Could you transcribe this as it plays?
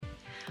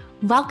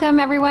Welcome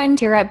everyone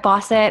here at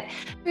Bossit.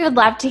 We would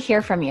love to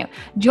hear from you.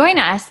 Join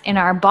us in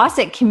our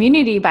Bossit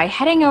community by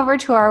heading over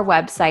to our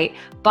website,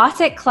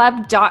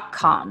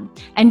 bossitclub.com,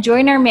 and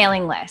join our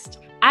mailing list.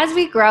 As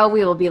we grow,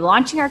 we will be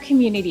launching our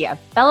community of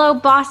fellow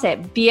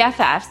Bossit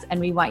BFFs,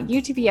 and we want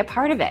you to be a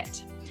part of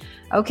it.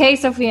 Okay,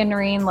 Sophia and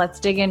Noreen, let's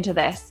dig into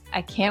this.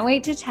 I can't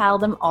wait to tell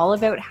them all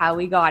about how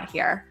we got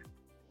here.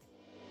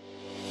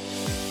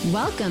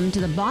 Welcome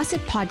to the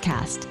Bossit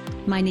Podcast.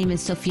 My name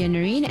is Sophia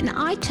Noreen, and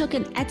I took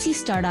an Etsy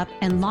startup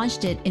and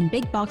launched it in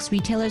big box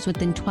retailers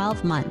within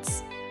 12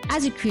 months.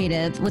 As a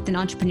creative with an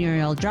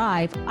entrepreneurial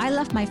drive, I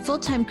left my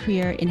full-time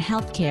career in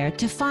healthcare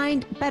to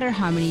find better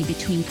harmony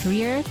between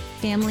career,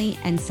 family,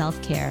 and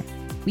self-care.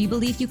 We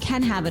believe you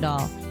can have it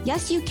all.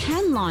 Yes, you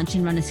can launch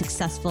and run a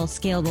successful,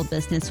 scalable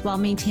business while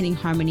maintaining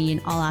harmony in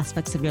all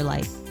aspects of your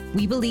life.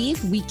 We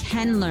believe we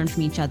can learn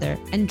from each other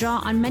and draw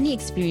on many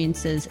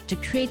experiences to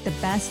create the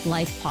best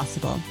life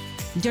possible.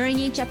 During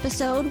each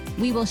episode,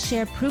 we will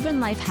share proven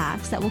life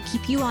hacks that will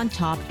keep you on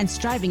top and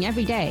striving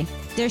every day.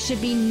 There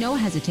should be no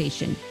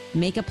hesitation.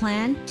 Make a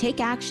plan, take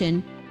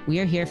action. We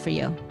are here for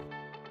you.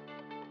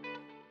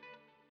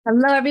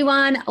 Hello,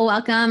 everyone.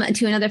 Welcome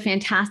to another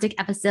fantastic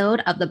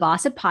episode of the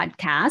Bossit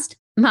Podcast.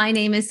 My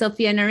name is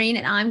Sophia Noreen,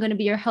 and I'm going to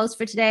be your host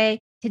for today.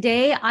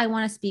 Today, I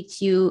want to speak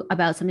to you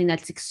about something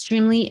that's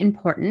extremely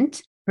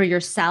important for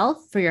yourself,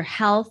 for your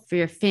health, for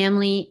your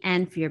family,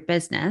 and for your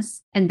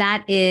business. And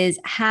that is,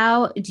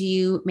 how do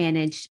you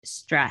manage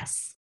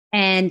stress?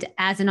 And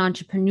as an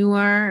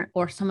entrepreneur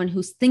or someone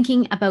who's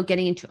thinking about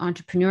getting into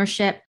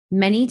entrepreneurship,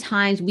 many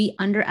times we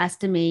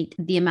underestimate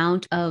the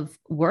amount of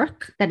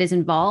work that is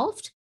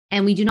involved,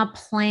 and we do not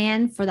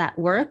plan for that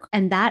work,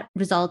 and that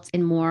results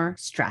in more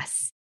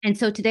stress. And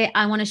so today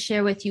I want to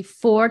share with you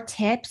 4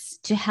 tips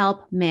to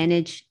help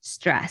manage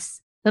stress.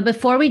 But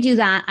before we do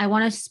that, I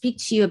want to speak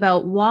to you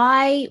about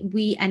why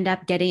we end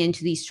up getting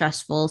into these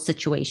stressful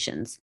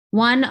situations.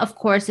 One, of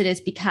course, it is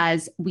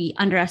because we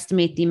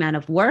underestimate the amount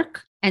of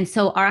work. And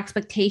so our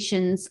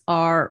expectations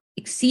are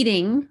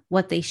exceeding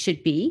what they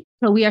should be.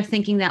 So we are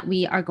thinking that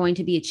we are going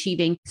to be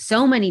achieving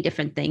so many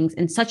different things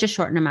in such a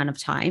short amount of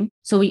time.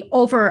 So we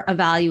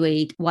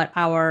over-evaluate what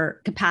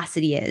our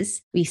capacity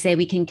is. We say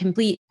we can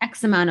complete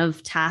X amount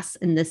of tasks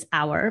in this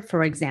hour,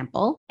 for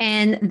example.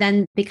 And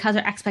then because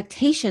our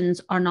expectations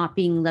are not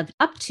being lived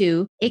up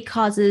to, it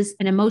causes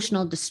an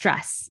emotional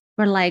distress.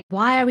 We're like,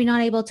 why are we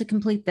not able to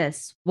complete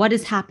this? What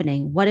is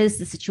happening? What is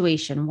the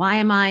situation? Why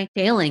am I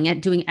failing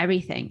at doing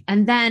everything?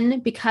 And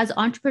then because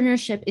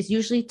entrepreneurship is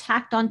usually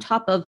tacked on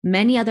top of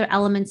many other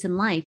elements in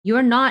life,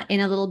 you're not in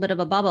a little bit of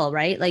a bubble,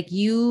 right? Like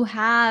you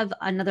have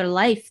another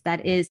life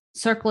that is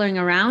circling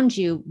around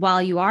you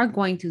while you are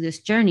going through this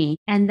journey.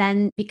 And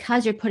then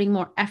because you're putting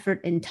more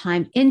effort and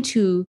time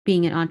into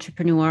being an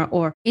entrepreneur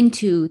or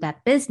into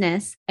that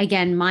business,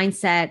 again,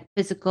 mindset,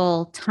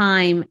 physical,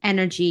 time,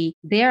 energy,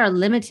 they are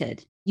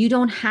limited. You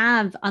don't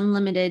have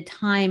unlimited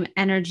time,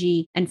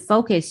 energy, and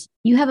focus.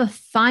 You have a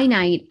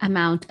finite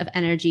amount of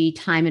energy,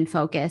 time, and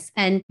focus.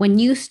 And when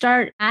you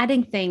start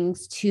adding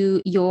things to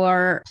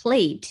your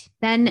plate,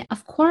 then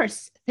of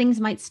course, things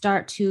might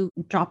start to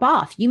drop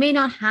off. You may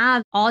not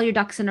have all your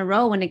ducks in a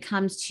row when it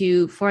comes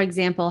to, for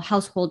example,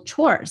 household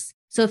chores.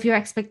 So if your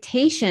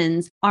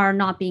expectations are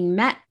not being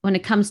met when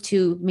it comes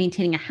to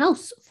maintaining a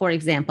house, for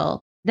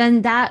example,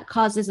 then that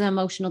causes an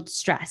emotional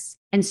distress.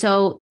 And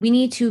so we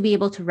need to be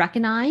able to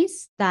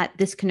recognize that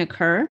this can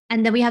occur.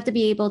 And then we have to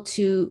be able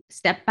to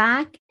step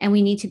back, and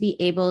we need to be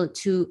able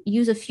to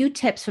use a few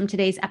tips from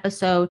today's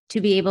episode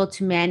to be able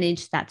to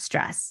manage that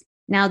stress.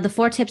 Now, the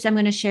 4 tips I'm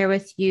going to share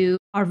with you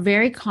are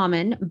very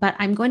common, but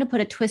I'm going to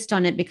put a twist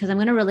on it because I'm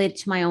going to relate it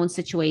to my own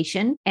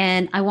situation.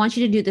 And I want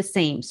you to do the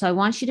same. So I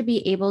want you to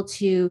be able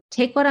to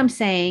take what I'm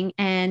saying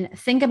and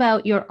think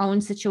about your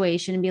own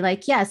situation and be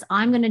like, yes,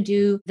 I'm going to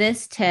do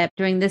this tip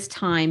during this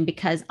time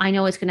because I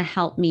know it's going to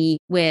help me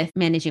with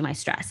managing my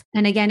stress.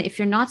 And again, if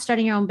you're not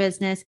starting your own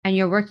business and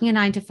you're working a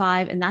 9 to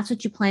 5 and that's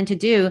what you plan to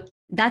do,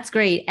 that's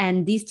great.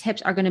 And these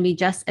tips are going to be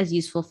just as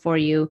useful for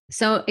you.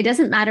 So it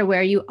doesn't matter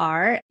where you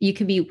are. You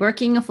could be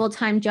working a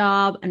full-time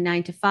job, a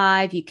 9 to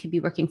 5. You could be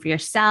working for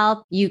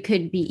yourself. You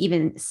could be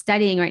even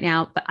studying right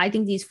now. But I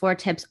think these 4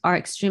 tips are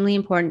extremely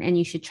important, and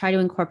you should try to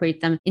incorporate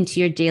them into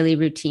your daily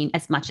routine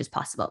as much as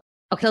possible.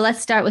 Okay,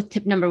 let's start with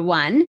tip number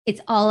 1.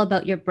 It's all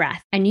about your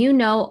breath. And you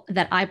know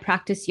that I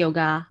practice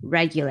yoga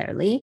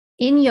regularly.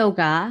 In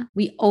yoga,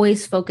 we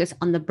always focus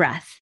on the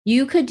breath.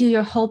 You could do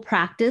your whole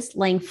practice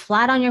laying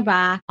flat on your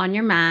back, on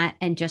your mat,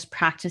 and just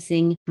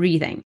practicing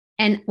breathing.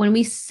 And when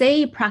we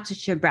say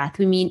practice your breath,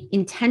 we mean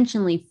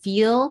intentionally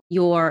feel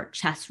your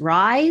chest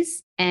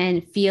rise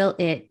and feel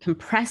it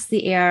compress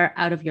the air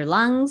out of your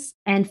lungs.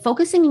 And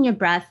focusing on your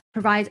breath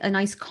provides a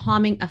nice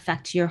calming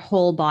effect to your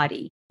whole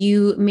body.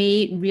 You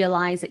may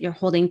realize that you're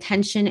holding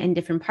tension in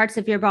different parts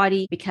of your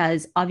body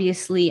because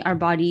obviously our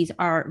bodies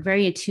are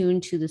very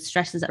attuned to the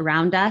stresses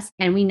around us,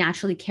 and we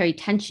naturally carry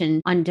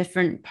tension on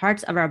different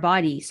parts of our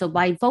body. So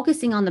by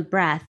focusing on the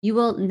breath, you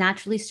will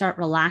naturally start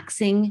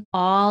relaxing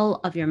all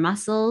of your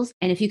muscles.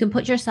 And if you can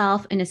put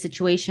yourself in a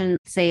situation,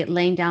 say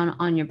laying down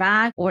on your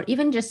back or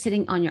even just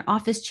sitting on your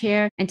office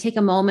chair, and take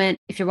a moment.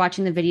 If you're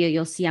watching the video,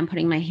 you'll see I'm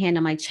putting my hand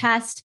on my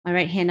chest, my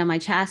right hand on my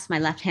chest, my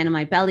left hand on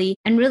my belly,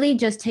 and really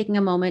just taking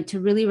a moment to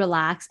really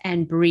relax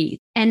and breathe.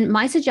 And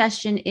my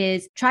suggestion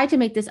is try to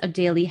make this a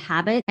daily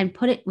habit and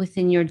put it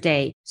within your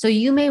day. So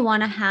you may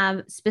want to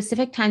have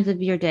specific times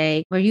of your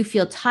day where you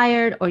feel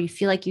tired or you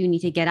feel like you need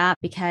to get up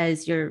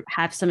because you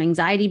have some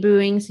anxiety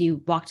brewing. So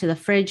you walk to the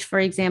fridge, for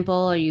example,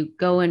 or you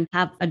go and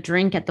have a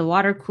drink at the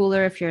water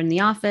cooler if you're in the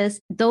office.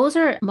 Those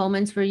are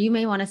moments where you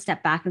may want to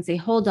step back and say,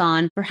 hold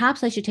on,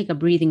 perhaps I should take a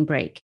breathing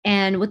break.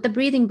 And with the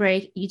breathing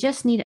break, you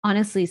just need,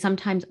 honestly,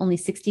 sometimes only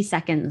 60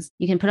 seconds.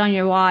 You can put on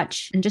your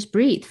watch and just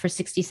breathe for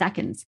 60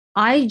 seconds.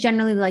 I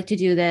generally like to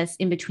do this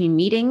in between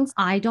meetings.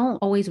 I don't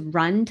always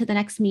run to the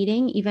next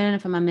meeting, even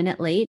if I'm a minute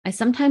late. I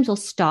sometimes will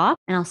stop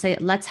and I'll say,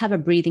 let's have a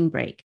breathing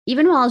break.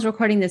 Even while I was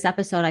recording this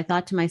episode, I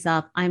thought to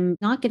myself, I'm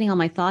not getting all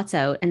my thoughts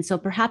out. And so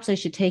perhaps I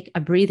should take a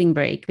breathing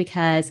break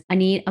because I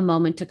need a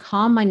moment to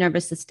calm my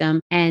nervous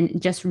system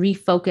and just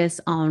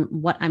refocus on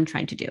what I'm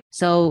trying to do.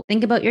 So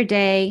think about your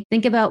day.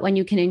 Think about when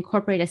you can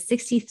incorporate a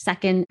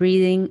 60-second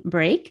breathing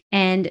break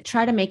and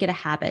try to make it a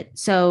habit.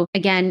 So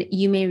again,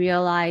 you may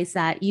realize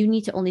that you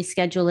need to only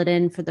schedule it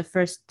in for the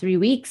first 3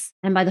 weeks.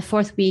 And by the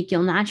fourth week,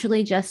 you'll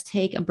naturally just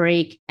take a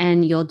break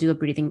and you'll do a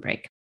breathing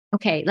break.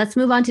 Okay, let's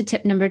move on to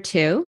tip number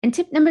 2. And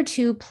tip number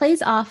 2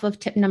 plays off of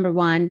tip number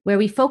 1, where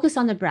we focus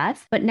on the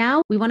breath, but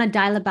now we want to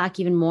dial it back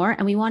even more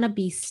and we want to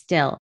be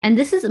still. And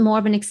this is more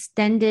of an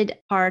extended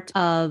part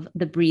of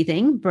the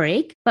breathing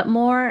break, but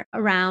more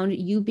around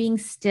you being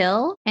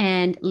still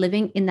and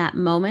living in that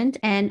moment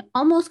and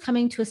almost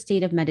coming to a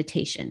state of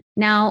meditation.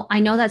 Now, I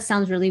know that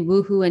sounds really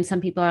woohoo, and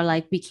some people are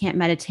like, we can't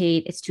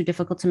meditate. It's too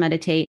difficult to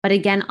meditate. But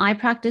again, I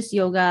practice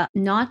yoga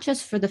not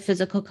just for the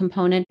physical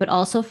component, but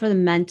also for the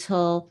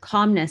mental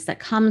calmness that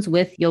comes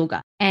with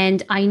yoga.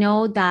 And I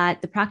know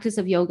that the practice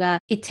of yoga,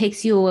 it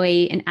takes you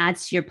away and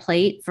adds to your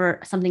plate for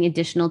something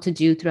additional to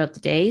do throughout the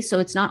day. So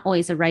it's not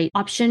always the right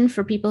option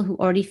for people who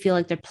already feel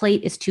like their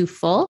plate is too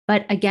full.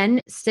 But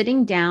again,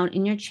 sitting down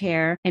in your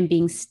chair and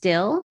being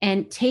still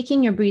and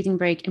taking your breathing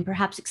break and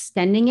perhaps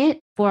extending it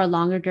for a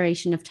longer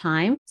duration of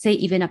time, say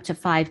even up to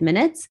 5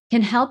 minutes,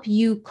 can help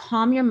you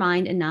calm your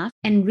mind enough.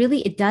 And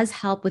really, it does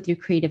help with your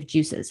creative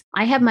juices.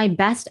 I have my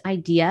best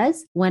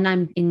ideas when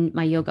I'm in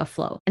my yoga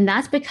flow. And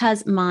that's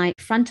because my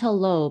frontal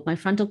lobe, my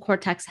frontal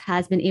cortex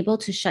has been able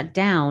to shut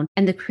down,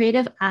 and the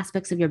creative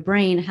aspects of your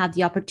brain have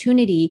the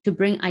opportunity to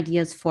bring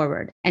ideas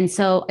forward. And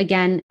so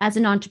again, as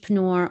an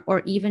entrepreneur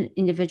or even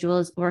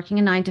individuals working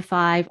a 9 to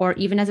 5, or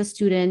even as a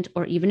student,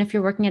 or even if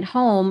you're working at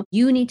home,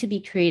 you need to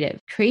be creative.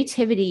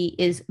 Creativity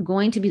is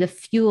going to be the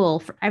fuel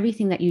for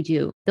everything that you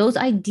do. Those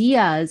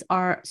ideas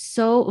are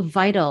so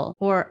vital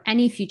for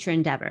any future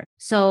endeavor.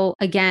 So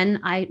again,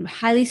 I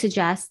highly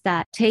suggest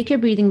that take your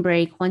breathing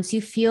break. Once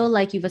you feel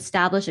like you've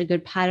established a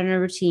good pattern or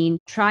routine,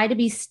 try to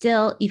be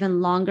still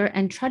even longer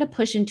and try to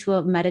push into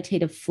a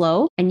meditative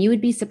flow. And you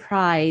would be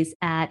surprised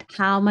at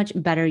how much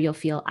better you'll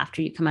feel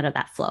after you come out of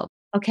that flow.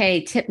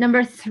 Okay, tip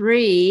number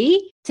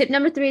 3. Tip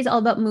number 3 is all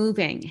about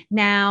moving.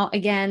 Now,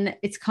 again,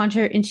 it's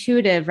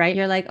counterintuitive, right?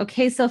 You're like,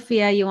 okay,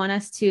 Sophia, you want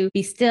us to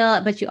be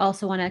still, but you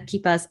also want to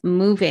keep us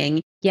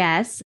moving.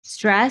 Yes,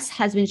 stress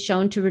has been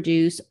shown to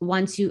reduce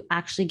once you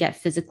actually get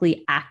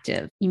physically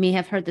active. You may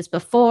have heard this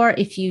before.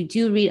 If you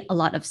do read a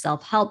lot of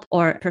self-help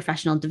or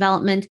professional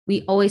development,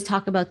 we always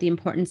talk about the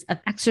importance of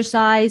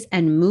exercise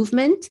and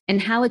movement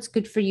and how it's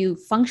good for you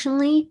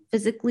functionally,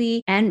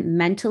 physically, and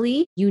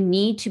mentally. You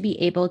need to be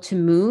able to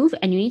move,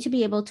 and you need to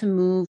be able to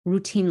move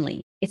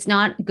routinely. It's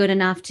not good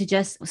enough to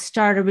just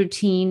start a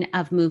routine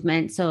of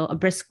movement. So a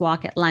brisk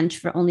walk at lunch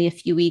for only a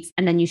few weeks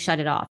and then you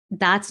shut it off.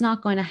 That's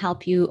not going to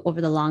help you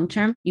over the long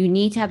term. You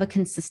need to have a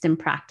consistent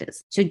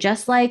practice. So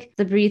just like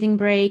the breathing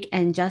break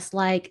and just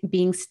like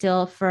being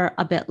still for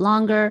a bit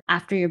longer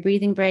after your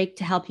breathing break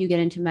to help you get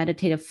into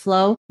meditative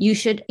flow, you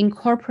should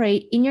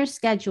incorporate in your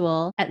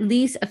schedule at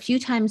least a few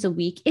times a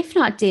week, if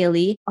not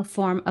daily, a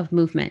form of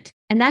movement.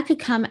 And that could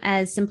come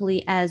as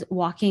simply as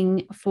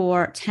walking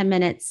for 10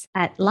 minutes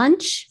at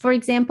lunch, for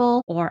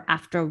example, or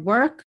after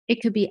work.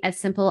 It could be as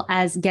simple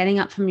as getting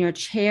up from your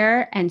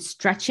chair and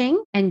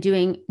stretching and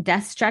doing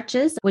desk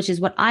stretches, which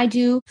is what I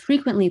do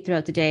frequently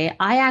throughout the day.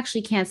 I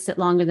actually can't sit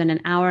longer than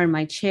an hour in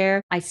my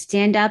chair. I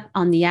stand up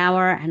on the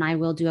hour and I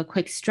will do a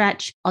quick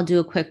stretch. I'll do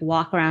a quick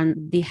walk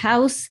around the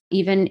house.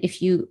 Even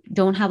if you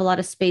don't have a lot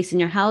of space in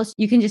your house,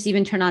 you can just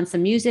even turn on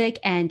some music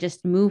and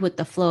just move with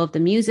the flow of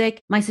the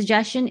music. My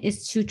suggestion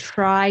is to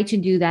try to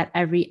do that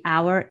every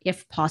hour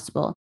if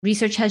possible.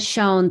 Research has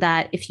shown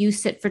that if you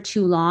sit for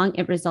too long,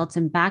 it results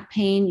in back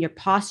pain, your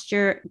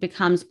posture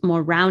becomes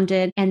more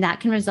rounded, and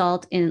that can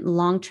result in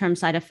long-term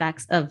side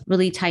effects of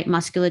really tight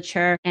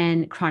musculature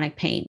and chronic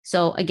pain.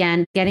 So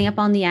again, getting up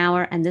on the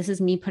hour, and this is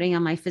me putting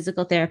on my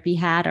physical therapy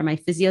hat or my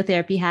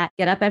physiotherapy hat,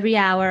 get up every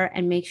hour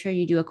and make sure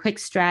you do a quick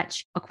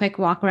stretch, a quick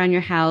walk around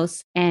your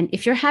house. And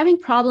if you're having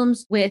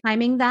problems with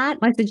timing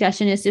that, my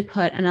suggestion is to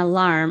put an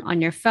alarm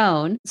on your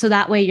phone. So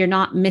that way you're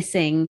not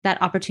missing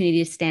that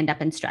opportunity to stand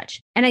up and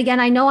stretch. And again,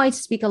 I know I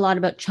speak a lot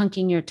about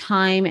chunking your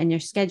time and your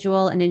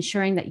schedule and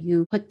ensuring that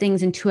you put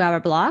things in 2-hour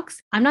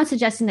blocks. I'm not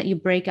suggesting that you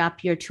break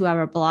up your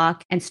 2-hour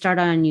block and start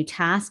on a new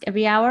task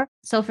every hour.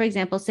 So for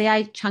example, say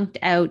I chunked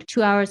out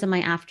 2 hours of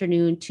my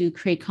afternoon to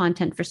create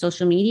content for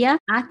social media.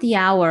 At the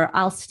hour,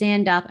 I'll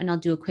stand up and I'll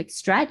do a quick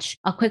stretch,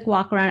 a quick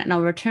walk around, and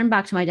I'll return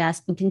back to my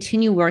desk and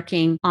continue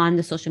working on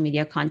the social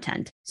media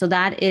content. So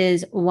that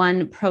is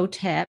one pro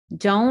tip.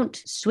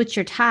 Don't switch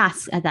your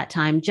tasks at that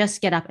time.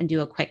 Just get up and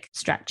do a quick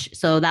stretch.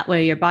 So that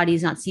way your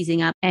body's not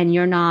seizing up and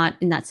you're not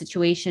in that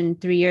situation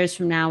 3 years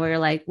from now where you're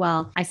like,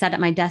 well, I sat at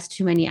my desk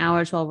too many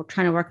hours while we're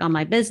trying to work on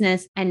my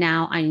business. And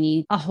now I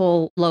need a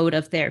whole load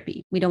of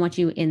therapy. We don't want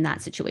you in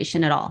that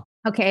situation at all.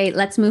 Okay,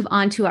 let's move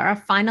on to our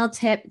final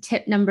tip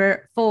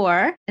number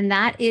 4, and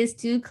that is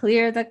to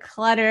clear the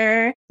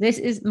clutter. This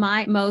is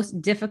my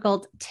most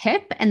difficult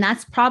tip, and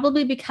that's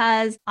probably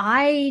because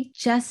I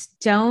just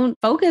don't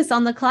focus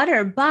on the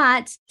clutter,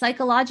 but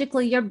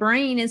psychologically, your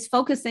brain is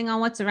focusing on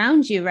what's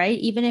around you, right?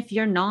 Even if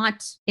you're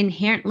not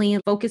inherently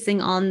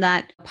focusing on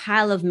that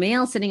pile of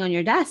mail sitting on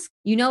your desk,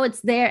 you know it's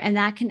there, and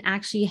that can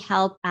actually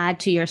help add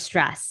to your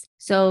stress.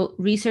 So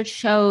research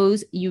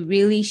shows you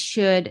really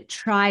should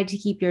try to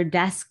keep your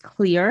desk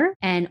clear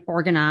and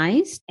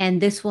organized. And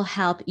this will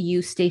help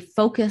you stay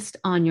focused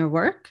on your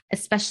work,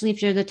 especially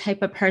if you're the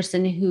type of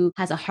person who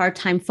has a hard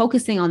time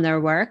focusing on their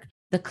work.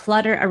 The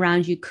clutter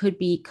around you could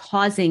be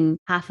causing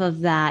half of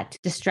that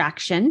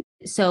distraction.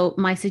 So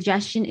my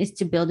suggestion is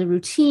to build a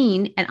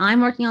routine. And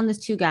I'm working on this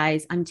too,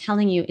 guys. I'm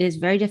telling you, it is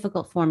very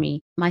difficult for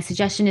me. My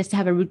suggestion is to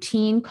have a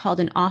routine called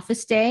an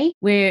office day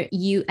where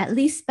you at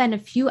least spend a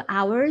few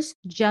hours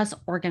just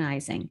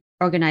organizing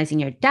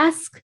your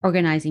desk,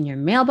 organizing your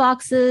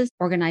mailboxes,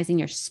 organizing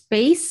your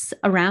space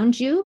around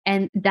you.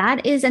 And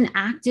that is an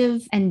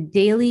active and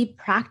daily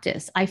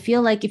practice. I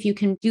feel like if you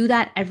can do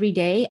that every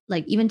day,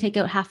 like even take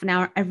out half an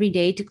hour every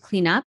day to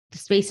clean up the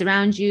space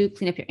around you,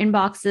 clean up your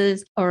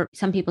inboxes, or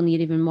some people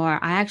need even more.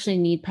 I actually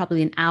need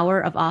probably an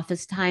hour of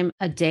office time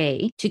a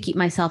day to keep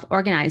myself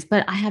organized,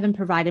 but I haven't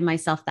provided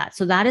myself that.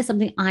 So that is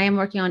something I am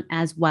working on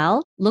as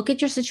well. Look at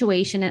your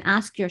situation and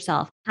ask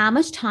yourself, how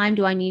much time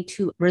do I need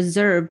to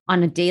reserve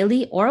on a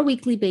daily or a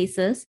weekly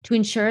basis to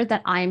ensure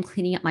that I am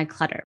cleaning up my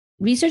clutter?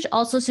 Research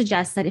also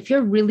suggests that if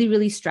you're really,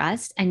 really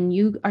stressed and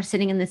you are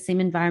sitting in the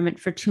same environment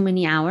for too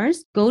many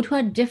hours, go to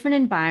a different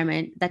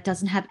environment that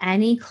doesn't have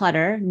any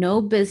clutter, no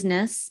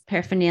business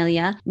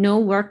paraphernalia, no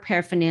work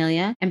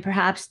paraphernalia, and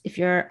perhaps if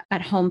you're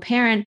at home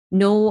parent,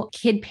 no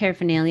kid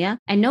paraphernalia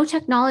and no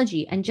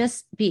technology, and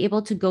just be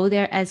able to go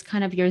there as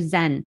kind of your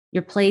zen,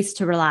 your place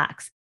to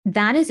relax.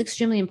 That is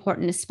extremely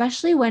important,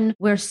 especially when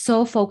we're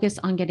so focused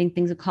on getting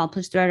things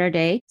accomplished throughout our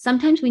day.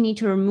 Sometimes we need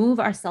to remove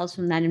ourselves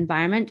from that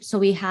environment so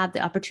we have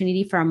the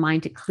opportunity for our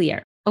mind to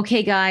clear.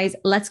 Okay, guys,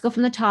 let's go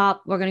from the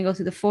top. We're going to go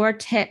through the 4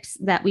 tips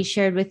that we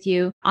shared with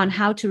you on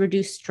how to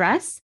reduce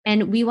stress.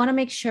 And we want to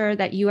make sure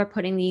that you are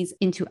putting these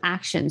into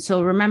action.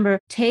 So remember,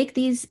 take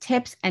these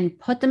tips and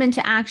put them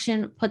into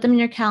action, put them in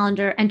your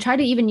calendar, and try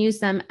to even use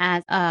them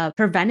as a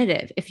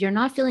preventative. If you're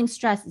not feeling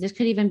stressed, this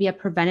could even be a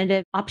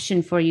preventative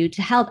option for you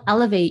to help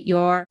elevate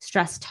your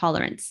stress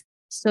tolerance.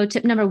 So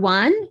tip number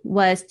 1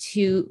 was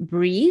to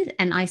breathe.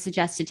 And I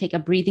suggest to take a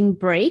breathing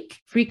break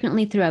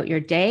frequently throughout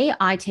your day.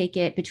 I take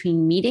it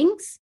between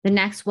meetings. The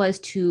next was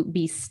to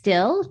be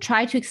still.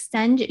 Try to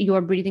extend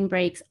your breathing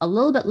breaks a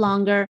little bit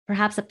longer,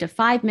 perhaps up to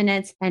 5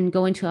 minutes, and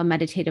go into a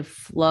meditative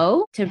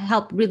flow to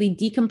help really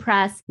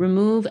decompress,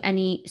 remove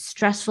any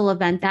stressful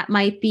event that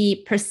might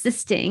be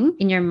persisting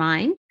in your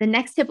mind. The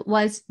next tip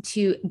was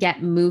to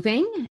get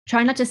moving.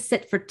 Try not to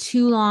sit for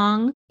too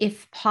long.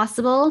 If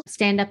possible,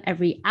 stand up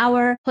every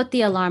hour, put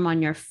the alarm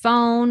on your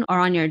phone or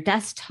on your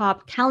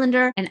desktop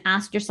calendar and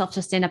ask yourself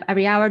to stand up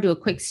every hour, do a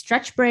quick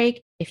stretch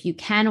break. If you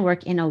can,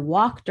 work in a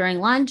walk during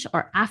lunch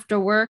or after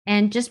work,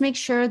 and just make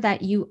sure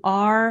that you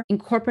are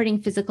incorporating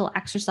physical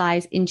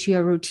exercise into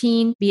your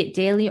routine, be it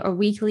daily or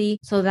weekly.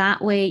 So that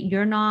way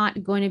you're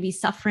not going to be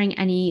suffering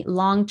any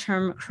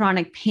long-term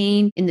chronic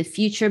pain in the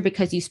future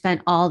because you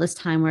spent all this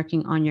time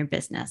working on your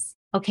business.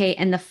 Okay,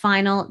 and the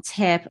final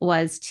tip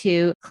was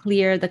to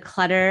clear the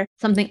clutter,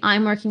 something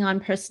I'm working on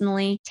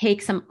personally.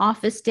 Take some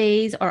office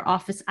days or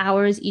office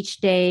hours each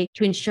day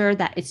to ensure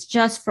that it's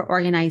just for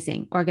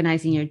organizing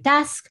your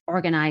desk,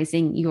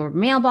 organizing your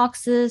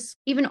mailboxes,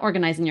 even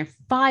organizing your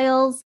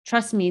files.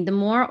 Trust me, the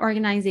more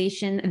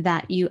organization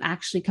that you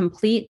actually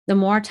complete, the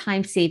more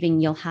time saving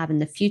you'll have in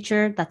the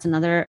future. That's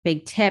another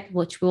big tip,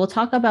 which we'll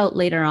talk about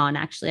later on.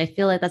 Actually, I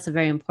feel like that's a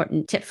very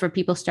important tip for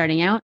people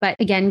starting out. But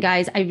again,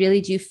 guys, I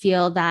really do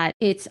feel that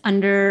it's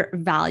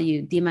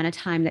undervalued, the amount of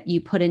time that you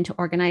put into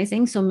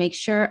organizing. So make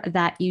sure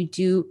that you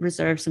do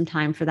reserve some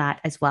time for that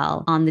as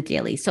well on the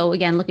daily. So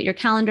again, look at your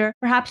calendar.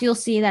 Perhaps you'll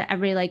see that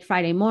every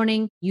Friday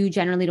morning, you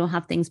generally don't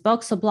have things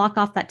booked. So block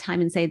off that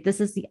time and say,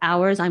 this is the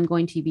hours I'm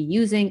going to be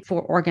using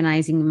for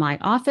organizing my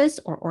office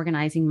or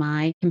organizing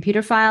my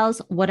computer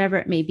files, whatever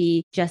it may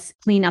be, just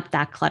clean up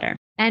that clutter.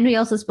 And we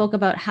also spoke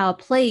about how a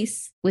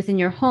place within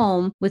your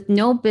home with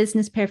no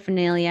business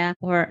paraphernalia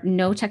or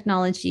no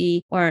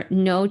technology or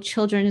no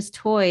children's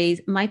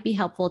toys might be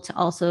helpful to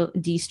also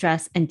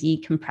de-stress and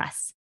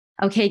decompress.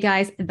 Okay,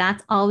 guys,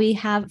 that's all we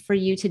have for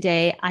you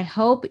today. I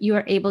hope you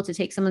are able to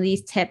take some of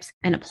these tips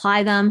and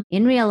apply them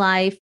in real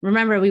life.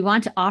 Remember, we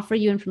want to offer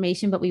you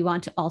information, but we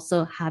want to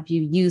also have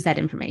you use that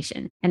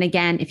information. And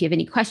again, if you have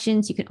any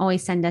questions, you can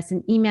always send us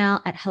an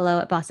email at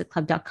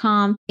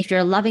hello@bossetclub.com. If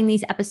you're loving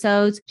these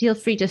episodes, feel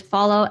free to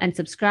follow and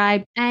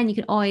subscribe. And you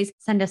can always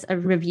send us a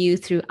review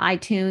through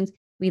iTunes.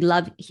 We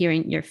love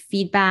hearing your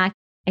feedback.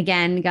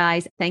 Again,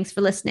 guys, thanks for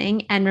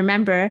listening. And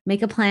remember,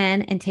 make a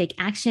plan and take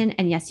action.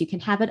 And yes, you can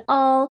have it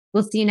all.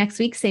 We'll see you next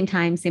week, same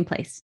time, same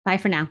place. Bye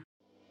for now.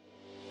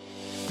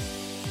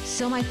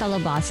 So my fellow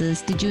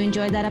bosses, did you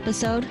enjoy that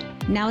episode?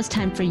 Now it's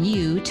time for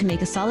you to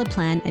make a solid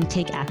plan and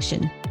take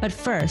action. But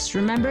first,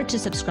 remember to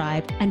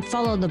subscribe and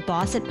follow the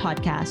Boss It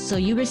podcast so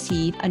you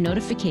receive a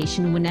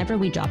notification whenever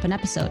we drop an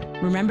episode.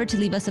 Remember to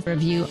leave us a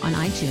review on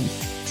iTunes.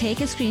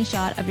 Take a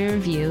screenshot of your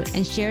review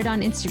and share it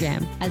on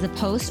Instagram as a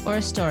post or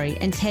a story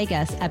and tag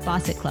us at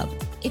Boss It Club.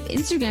 If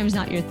Instagram is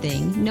not your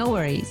thing, no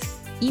worries.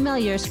 Email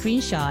your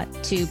screenshot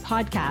to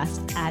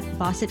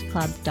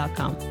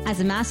podcast@bossetclub.com.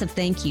 As a massive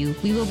thank you,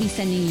 we will be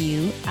sending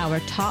you our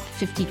top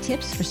 50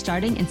 tips for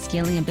starting and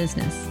scaling a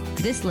business.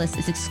 This list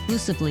is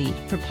exclusively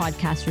for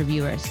podcast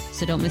reviewers,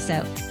 so don't miss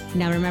out.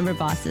 Now remember,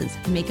 bosses,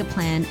 make a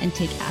plan and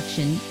take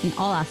action in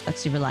all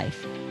aspects of your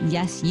life.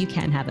 Yes, you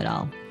can have it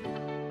all.